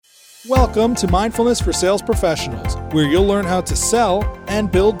Welcome to Mindfulness for Sales Professionals, where you'll learn how to sell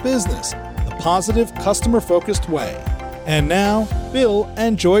and build business the positive, customer-focused way. And now, Bill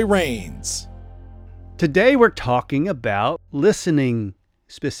and Joy Rains. Today we're talking about listening,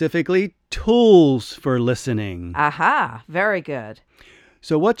 specifically tools for listening. Aha, very good.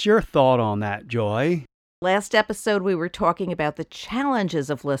 So what's your thought on that, Joy? Last episode, we were talking about the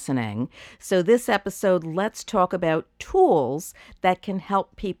challenges of listening. So this episode, let's talk about tools that can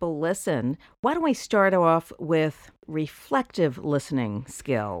help people listen. Why don't we start off with reflective listening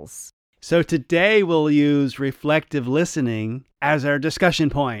skills? So today we'll use reflective listening as our discussion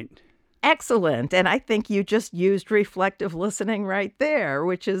point. Excellent. And I think you just used reflective listening right there,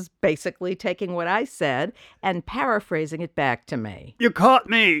 which is basically taking what I said and paraphrasing it back to me. You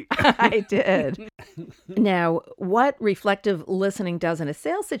caught me. I did. Now, what reflective listening does in a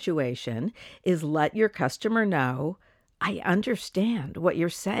sales situation is let your customer know, I understand what you're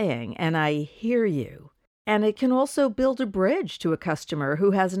saying and I hear you. And it can also build a bridge to a customer who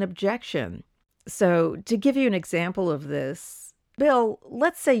has an objection. So to give you an example of this, Bill,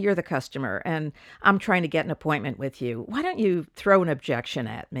 let's say you're the customer and I'm trying to get an appointment with you. Why don't you throw an objection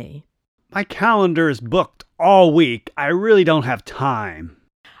at me? My calendar is booked all week. I really don't have time.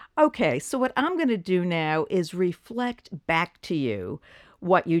 Okay, so what I'm going to do now is reflect back to you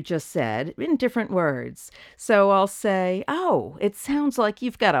what you just said in different words. So I'll say, oh, it sounds like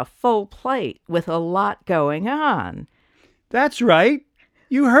you've got a full plate with a lot going on. That's right.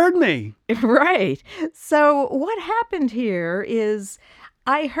 You heard me. Right. So what happened here is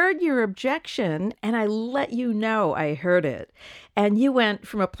I heard your objection and I let you know I heard it. And you went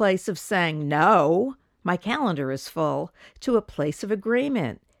from a place of saying, no, my calendar is full, to a place of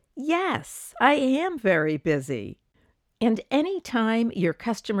agreement. Yes, I am very busy. And anytime your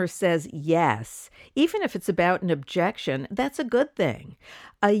customer says yes, even if it's about an objection, that's a good thing.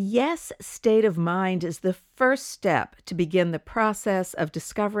 A yes state of mind is the first step to begin the process of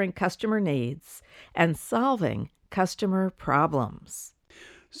discovering customer needs and solving customer problems.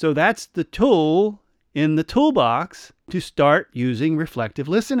 So that's the tool in the toolbox to start using reflective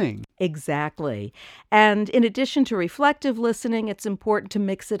listening. Exactly. And in addition to reflective listening, it's important to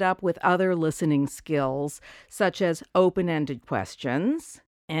mix it up with other listening skills, such as open-ended questions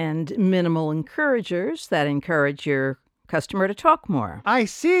and minimal encouragers that encourage your customer to talk more. I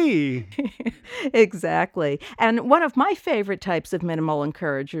see. Exactly. And one of my favorite types of minimal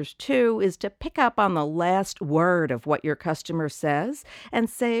encouragers, too, is to pick up on the last word of what your customer says and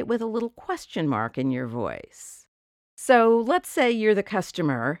say it with a little question mark in your voice. So let's say you're the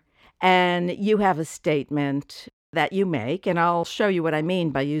customer and you have a statement that you make, and I'll show you what I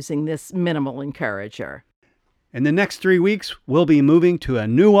mean by using this minimal encourager. In the next 3 weeks, we'll be moving to a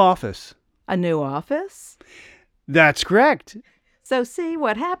new office. A new office? That's correct. So see,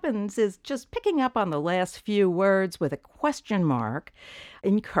 what happens is just picking up on the last few words with a question mark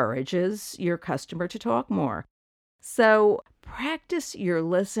encourages your customer to talk more. So practice your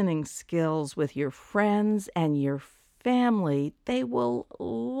listening skills with your friends and your family. They will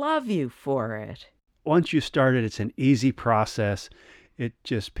love you for it. Once you start it, it's an easy process. It's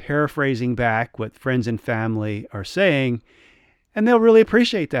just paraphrasing back what friends and family are saying, and they'll really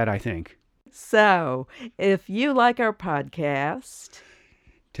appreciate that, I think. So, if you like our podcast,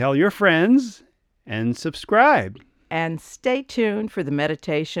 tell your friends and subscribe. And stay tuned for the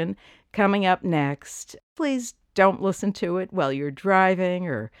meditation coming up next. Please don't listen to it while you're driving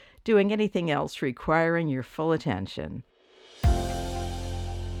or doing anything else requiring your full attention.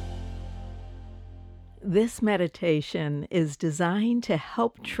 This meditation is designed to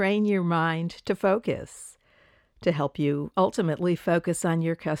help train your mind to focus, to help you ultimately focus on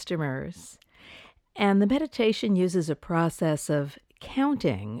your customers. And the meditation uses a process of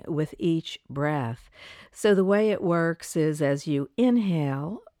counting with each breath. So the way it works is as you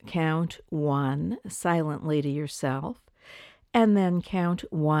inhale, count 1 silently to yourself, and then count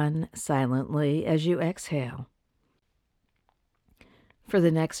 1 silently as you exhale. For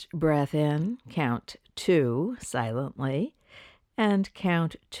the next breath in, count 2 silently, and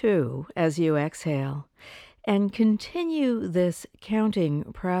count 2 as you exhale. And continue this counting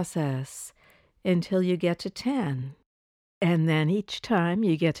process until you get to 10. And then each time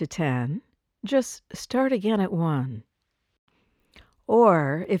you get to 10, just start again at 1.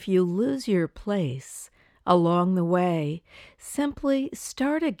 Or if you lose your place along the way, simply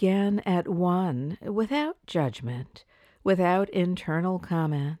start again at 1 without judgment, without internal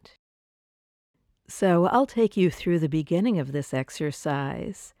comment. So I'll take you through the beginning of this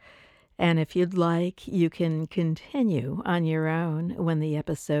exercise. And if you'd like, you can continue on your own when the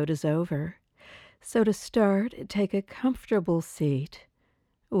episode is over. So to start, take a comfortable seat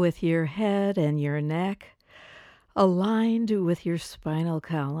with your head and your neck aligned with your spinal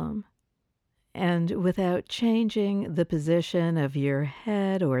column, and without changing the position of your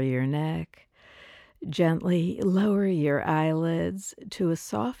head or your neck, gently lower your eyelids to a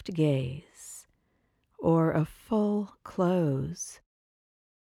soft gaze or a full close.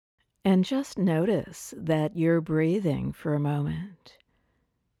 And just notice that you're breathing for a moment.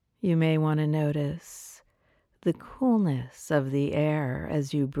 You may want to notice the coolness of the air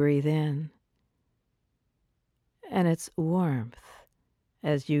as you breathe in, and its warmth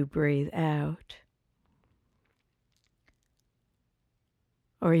as you breathe out.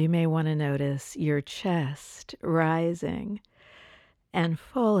 Or you may want to notice your chest rising and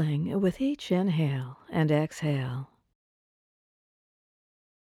falling with each inhale and exhale.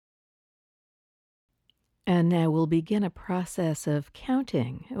 And now we'll begin a process of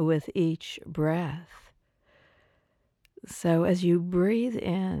counting with each breath. So as you breathe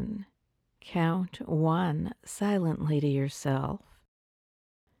in, count 1 silently to yourself.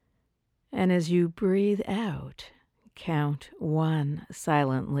 And as you breathe out, count 1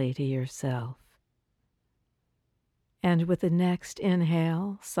 silently to yourself. And with the next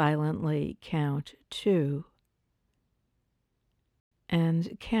inhale, silently count 2.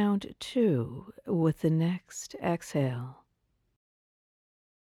 And count 2 with the next exhale.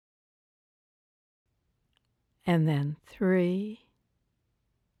 And then 3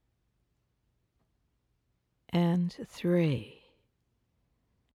 and 3.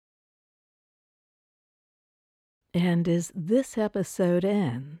 And as this episode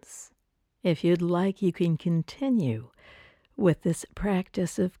ends, if you'd like, you can continue with this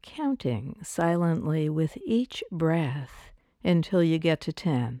practice of counting silently with each breath until you get to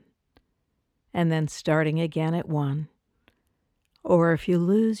 10, and then starting again at 1. Or if you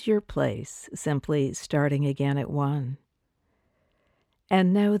lose your place, simply starting again at 1.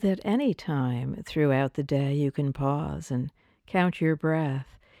 And know that any time throughout the day you can pause and count your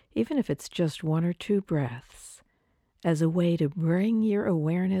breath, even if it's just 1 or 2 breaths, as a way to bring your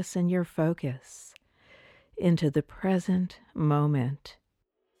awareness and your focus into the present moment.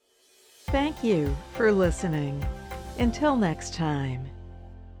 Thank you for listening. Until next time.